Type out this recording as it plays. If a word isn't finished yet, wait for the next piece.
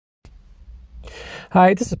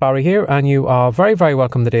Hi, this is Barry here, and you are very, very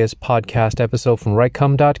welcome to today's podcast episode from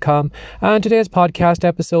Writecom.com. And today's podcast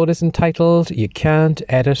episode is entitled, You Can't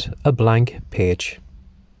Edit a Blank Page.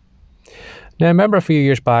 Now, I remember a few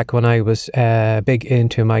years back when I was big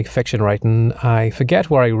into my fiction writing, I forget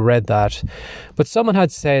where I read that, but someone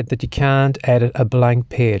had said that you can't edit a blank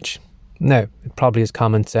page. Now, it probably is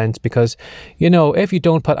common sense because, if you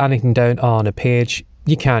don't put anything down on a page,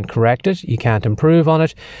 you can't correct it, you can't improve on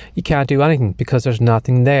it, you can't do anything because there's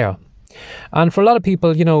nothing there. And for a lot of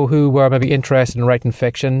people, who were maybe interested in writing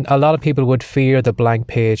fiction, a lot of people would fear the blank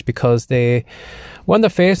page because when they're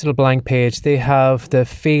faced with a blank page, they have the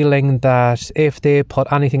feeling that if they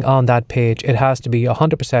put anything on that page, it has to be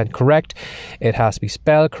 100% correct, it has to be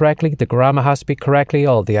spelled correctly, the grammar has to be correctly,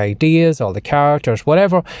 all the ideas, all the characters,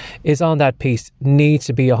 whatever is on that piece needs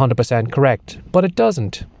to be 100% correct, but it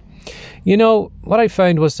doesn't. What I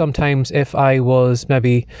found was sometimes if I was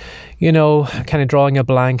maybe, kind of drawing a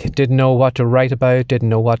blank, didn't know what to write about, didn't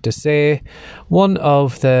know what to say, one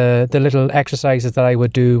of the little exercises that I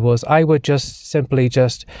would do was I would simply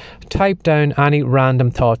type down any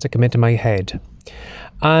random thoughts that come into my head.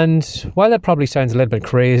 And while that probably sounds a little bit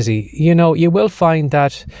crazy, you will find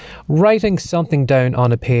that writing something down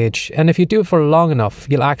on a page, and if you do it for long enough,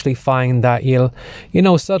 you'll actually find that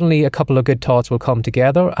suddenly a couple of good thoughts will come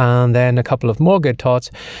together and then a couple of more good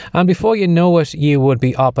thoughts. And before you know it, you would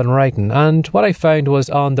be up and writing. And what I found was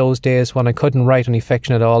on those days when I couldn't write any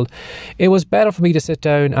fiction at all, it was better for me to sit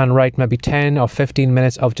down and write maybe 10 or 15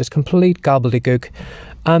 minutes of just complete gobbledygook.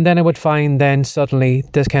 And then I would find then suddenly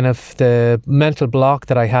this kind of the mental block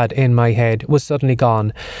that I had in my head was suddenly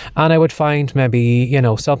gone. And I would find maybe,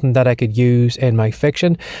 something that I could use in my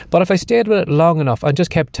fiction. But if I stayed with it long enough and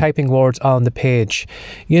just kept typing words on the page,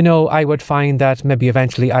 I would find that maybe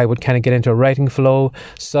eventually I would kind of get into a writing flow.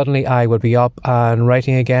 Suddenly I would be up and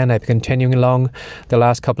writing again. I'd be continuing along the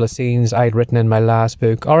last couple of scenes I'd written in my last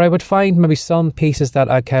book. Or I would find maybe some pieces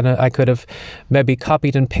that I could have maybe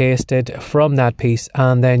copied and pasted from that piece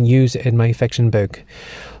and then use it in my fiction book.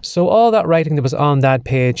 So all that writing that was on that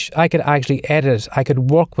page, I could actually edit it, I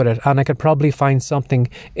could work with it, and I could probably find something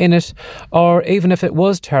in it, or even if it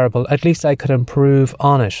was terrible, at least I could improve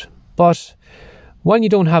on it. But when you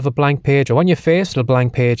don't have a blank page, or when you're faced with a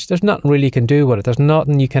blank page, there's nothing really you can do with it. There's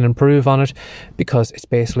nothing you can improve on it because it's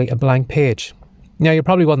basically a blank page. Now, you're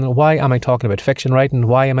probably wondering, why am I talking about fiction writing?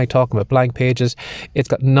 Why am I talking about blank pages? It's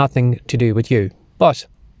got nothing to do with you. But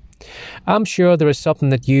I'm sure there is something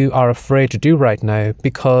that you are afraid to do right now,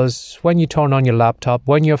 because when you turn on your laptop,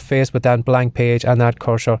 when you're faced with that blank page and that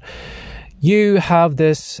cursor, you have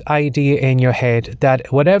this idea in your head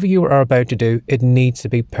that whatever you are about to do, it needs to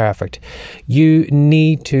be perfect. You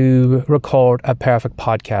need to record a perfect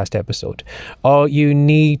podcast episode, or you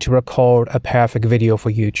need to record a perfect video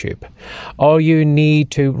for YouTube, or you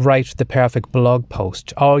need to write the perfect blog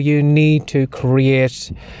post, or you need to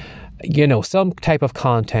create some type of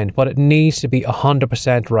content, but it needs to be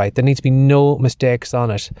 100% right. There needs to be no mistakes on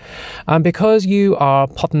it. And because you are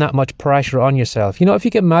putting that much pressure on yourself, if you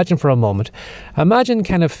can imagine for a moment,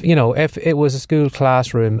 if it was a school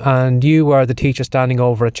classroom and you were the teacher standing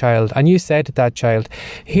over a child and you said to that child,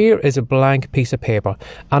 here is a blank piece of paper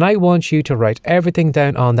and I want you to write everything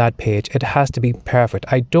down on that page. It has to be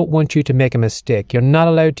perfect. I don't want you to make a mistake. You're not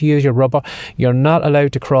allowed to use your rubber. You're not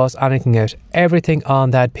allowed to cross anything out. Everything on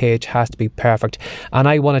that page has to be perfect, and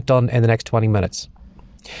I want it done in the next 20 minutes.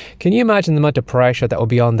 Can you imagine the amount of pressure that would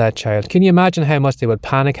be on that child? Can you imagine how much they would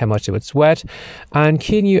panic, how much they would sweat? And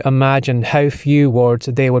can you imagine how few words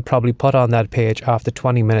they would probably put on that page after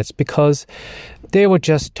 20 minutes because they were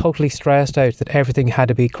just totally stressed out that everything had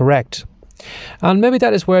to be correct? And maybe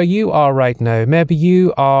that is where you are right now. Maybe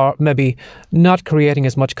you are not creating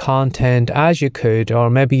as much content as you could, or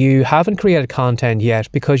maybe you haven't created content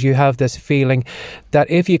yet because you have this feeling that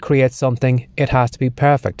if you create something, it has to be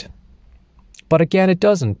perfect. But again, it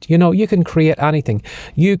doesn't. You can create anything.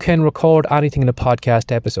 You can record anything in a podcast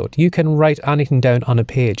episode. You can write anything down on a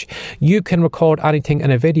page. You can record anything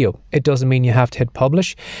in a video. It doesn't mean you have to hit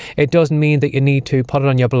publish. It doesn't mean that you need to put it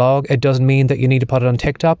on your blog. It doesn't mean that you need to put it on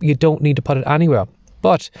TikTok. You don't need to put it anywhere.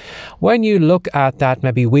 But when you look at that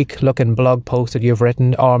maybe weak looking blog post that you've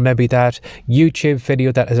written, or maybe that YouTube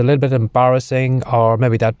video that is a little bit embarrassing, or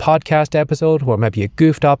maybe that podcast episode where maybe you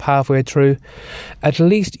goofed up halfway through, at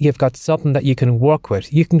least you've got something that you can work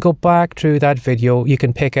with. You can go back through that video, you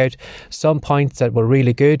can pick out some points that were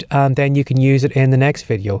really good, and then you can use it in the next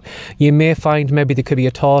video. You may find maybe there could be a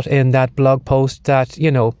thought in that blog post that,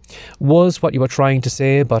 was what you were trying to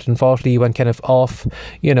say, but unfortunately you went kind of off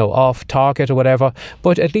target or whatever.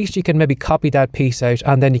 but at least you can maybe copy that piece out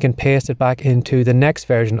and then you can paste it back into the next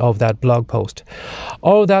version of that blog post.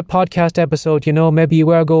 Or that podcast episode, maybe you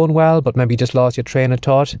were going well, but maybe you just lost your train of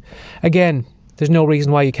thought. Again, there's no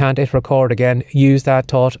reason why you can't hit record again, use that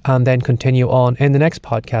thought, and then continue on in the next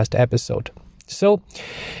podcast episode. So,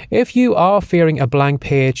 if you are fearing a blank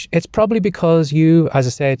page, it's probably because you, as I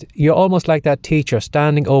said, you're almost like that teacher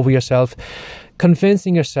standing over yourself,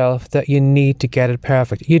 convincing yourself that you need to get it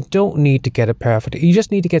perfect. You don't need to get it perfect. You just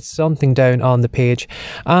need to get something down on the page.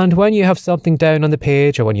 And when you have something down on the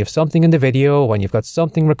page, or when you have something in the video, or when you've got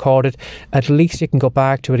something recorded, at least you can go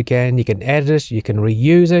back to it again. You can edit it, you can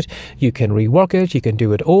reuse it, you can rework it, you can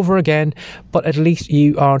do it over again, but at least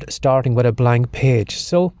you aren't starting with a blank page.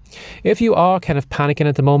 So if you are kind of panicking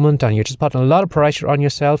at the moment and you're just putting a lot of pressure on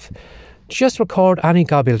yourself, just record any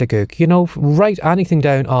gobbledygook, write anything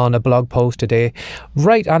down on a blog post today,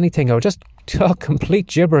 write anything, or just talk complete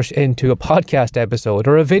gibberish into a podcast episode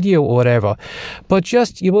or a video or whatever. But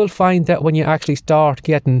you will find that when you actually start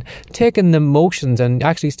taking the motions and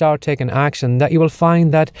actually start taking action, that you will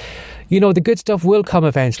find that the good stuff will come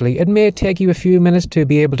eventually. It may take you a few minutes to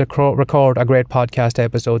be able to record a great podcast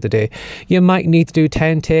episode today. You might need to do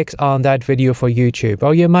 10 takes on that video for YouTube,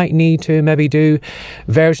 or you might need to maybe do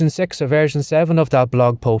version 6 or version 7 of that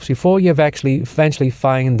blog post before you eventually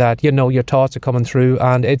find that, your thoughts are coming through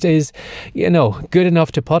and it is, good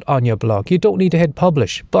enough to put on your blog. You don't need to hit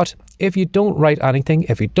publish. But if you don't write anything,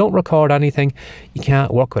 if you don't record anything, you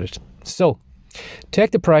can't work with it. So,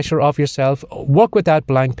 take the pressure off yourself, work with that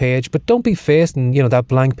blank page, but don't be facing, that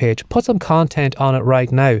blank page. Put some content on it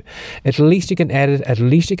right now. At least you can edit, at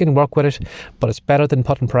least you can work with it, but it's better than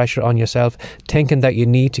putting pressure on yourself, thinking that you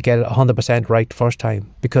need to get it 100% right first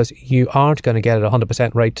time, because you aren't going to get it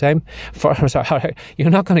 100% right time. You're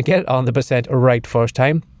not going to get it 100% right first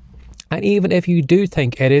time. And even if you do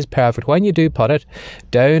think it is perfect, when you do put it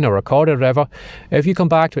down or record it or whatever, if you come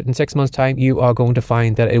back to it in 6 months' time, you are going to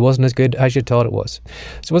find that it wasn't as good as you thought it was.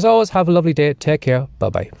 So as always, have a lovely day. Take care.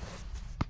 Bye-bye.